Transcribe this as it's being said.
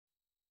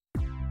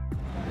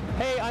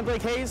I'm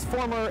Blake Hayes,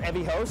 former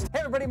EVVY host. Hey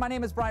everybody, my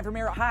name is Brian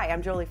Vermeer. Hi,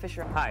 I'm Jolie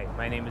Fisher. Hi,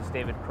 my name is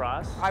David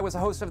Cross. I was a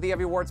host of the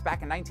EVVY Awards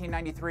back in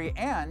 1993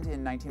 and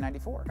in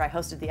 1994. I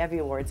hosted the EVVY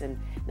Awards in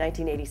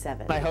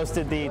 1987. I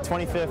hosted the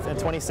 25th and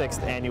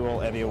 26th annual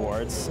EVVY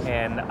Awards.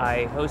 And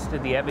I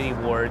hosted the EVVY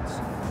Awards,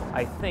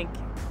 I think,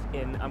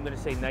 in, I'm going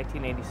to say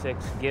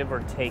 1986, give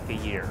or take a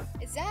year.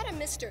 Is that a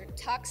Mr.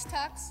 Tux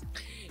Tux?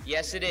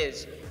 Yes, it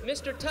is.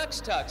 Mr.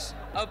 Tux Tux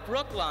of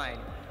Brookline,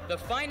 the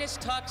finest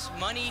tux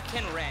money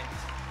can rent.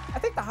 I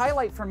think the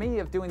highlight for me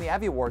of doing the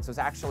EVVY Awards was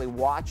actually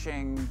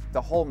watching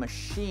the whole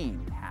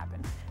machine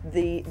happen.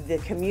 The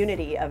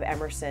community of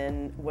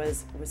Emerson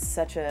was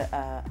such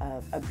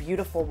a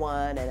beautiful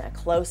one and a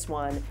close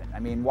one. I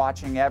mean,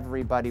 watching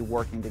everybody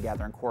working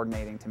together and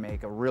coordinating to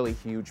make a really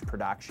huge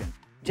production.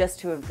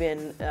 Just to have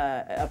been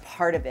a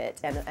part of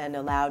it and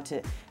allowed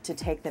to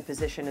take the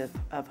position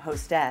of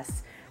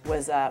hostess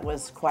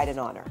was quite an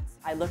honor.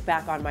 I look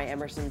back on my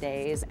Emerson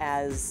days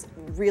as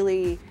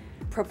really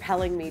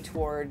propelling me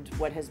toward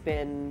what has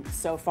been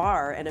so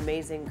far an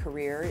amazing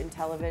career in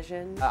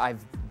television. I've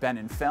been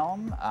in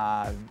film,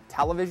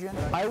 television.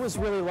 I was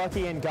really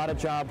lucky and got a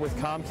job with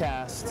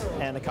Comcast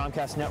and the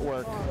Comcast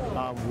network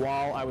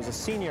while I was a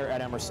senior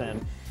at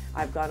Emerson.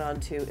 I've gone on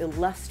to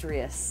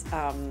illustrious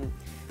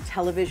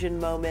television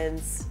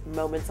moments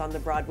on the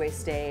Broadway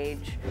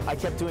stage. I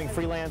kept doing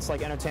freelance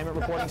like entertainment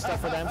reporting stuff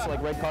for them, so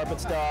like red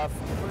carpet stuff,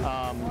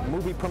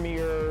 movie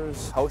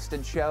premieres.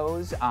 Hosted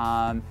shows,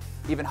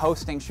 even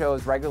hosting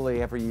shows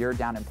regularly every year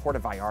down in Puerto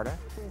Vallarta.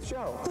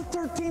 Show. The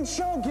 13th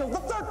show, Gil! The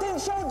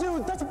 13th show,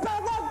 dude! That's a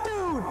bad luck,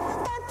 dude!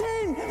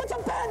 13! That's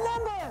a bad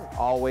number!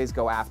 Always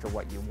go after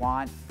what you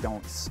want.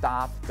 Don't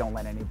stop. Don't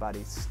let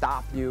anybody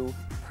stop you.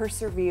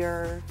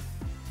 Persevere.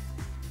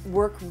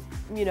 Work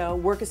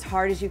as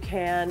hard as you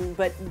can,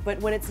 but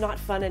when it's not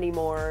fun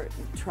anymore,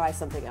 try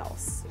something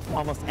else.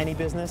 Almost any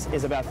business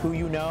is about who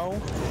you know,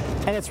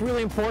 and it's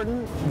really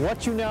important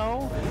what you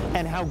know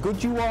and how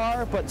good you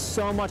are, but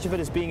so much of it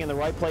is being in the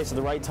right place at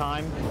the right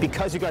time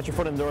because you got your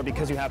foot in the door,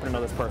 because you happen to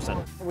know this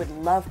person. I would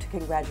love to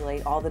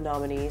congratulate all the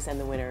nominees and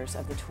the winners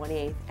of the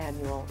 28th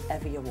Annual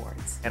EVVY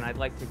Awards. And I'd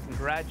like to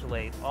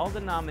congratulate all the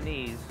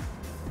nominees,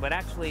 but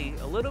actually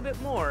a little bit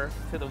more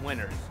to the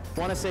winners. I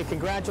want to say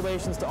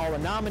congratulations to all the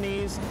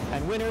nominees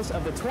and winners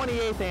of the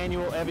 28th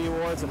Annual EVVY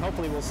Awards, and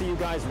hopefully we'll see you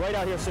guys right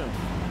out here soon.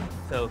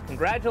 So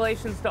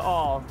congratulations to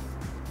all,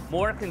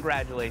 more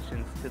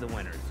congratulations to the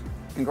winners.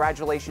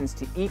 Congratulations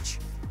to each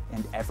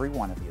and every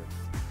one of you.